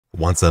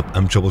What's up,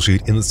 I'm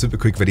Troubleshoot. In this super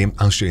quick video,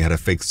 I'll show you how to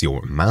fix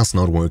your mouse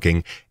not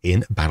working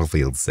in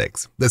Battlefield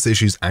 6. This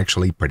issue is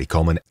actually pretty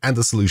common and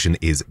the solution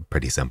is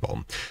pretty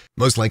simple.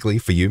 Most likely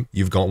for you,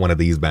 you've got one of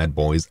these bad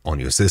boys on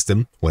your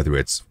system, whether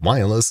it's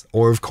wireless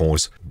or of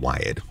course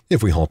wired.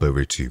 If we hop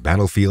over to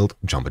Battlefield,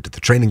 jump into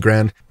the training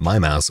ground, my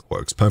mouse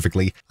works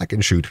perfectly, I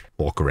can shoot,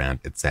 walk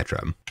around,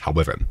 etc.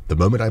 However, the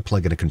moment I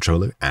plug in a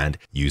controller and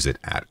use it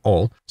at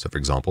all, so for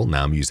example,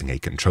 now I'm using a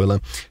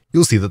controller,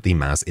 you'll see that the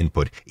mouse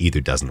input either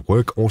doesn't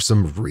work or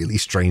some really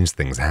strange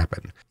things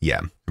happen.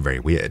 Yeah, very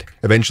weird.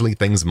 Eventually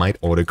things might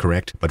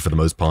autocorrect, but for the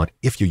most part,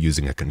 if you're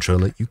using a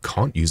controller, you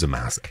can't use a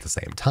mouse at the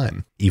same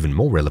time. Even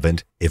more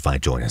relevant, if I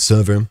join a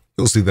server,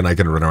 you'll see that I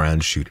can run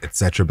around, shoot,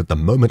 etc. But the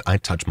moment I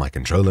touch my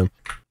controller,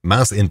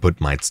 mouse input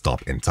might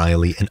stop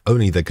entirely and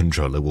only the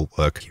controller will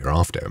work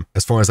hereafter.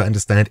 As far as I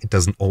understand, it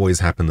doesn't always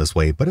happen this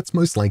way, but it's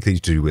most likely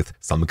to do with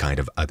some kind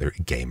of other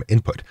game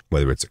input,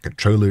 whether it's a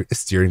controller, a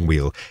steering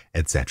wheel,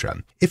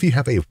 etc. If you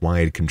have a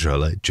wired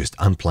controller, just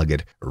unplug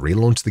it,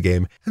 relaunch the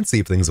game, and see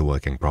if things are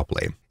working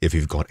properly. If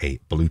you've got a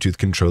Bluetooth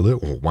controller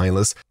or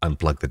wireless,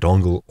 unplug the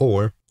dongle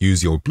or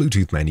use your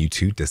Bluetooth menu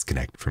to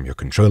disconnect from your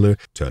controller,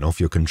 turn off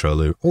your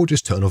controller, or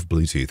just turn off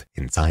Bluetooth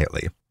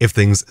entirely. If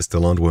things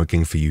still aren't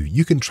working for you,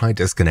 you can try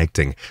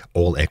disconnecting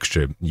all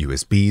extra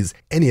USBs,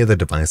 any other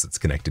device that's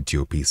connected to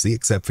your PC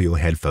except for your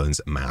headphones,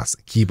 mouse,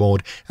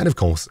 keyboard, and of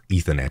course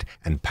Ethernet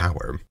and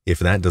power. If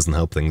that doesn't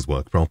help things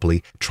work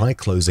properly, try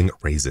closing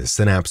Razer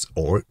Synapse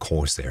or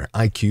Corsair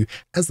IQ,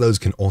 as those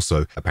can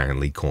also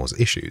apparently cause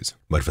issues.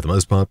 But for the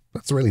most part,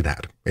 that's really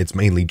that. It's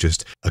mainly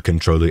just a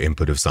controller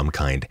input of some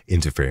kind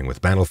interfering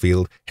with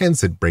Battlefield,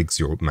 hence it breaks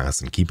your mouse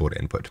and keyboard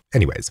input.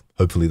 Anyways,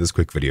 hopefully this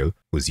quick video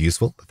was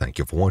useful. Thank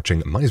you for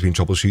watching. My name's been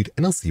Troubleshoot,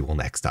 and I'll see you all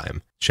next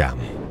time. Ciao.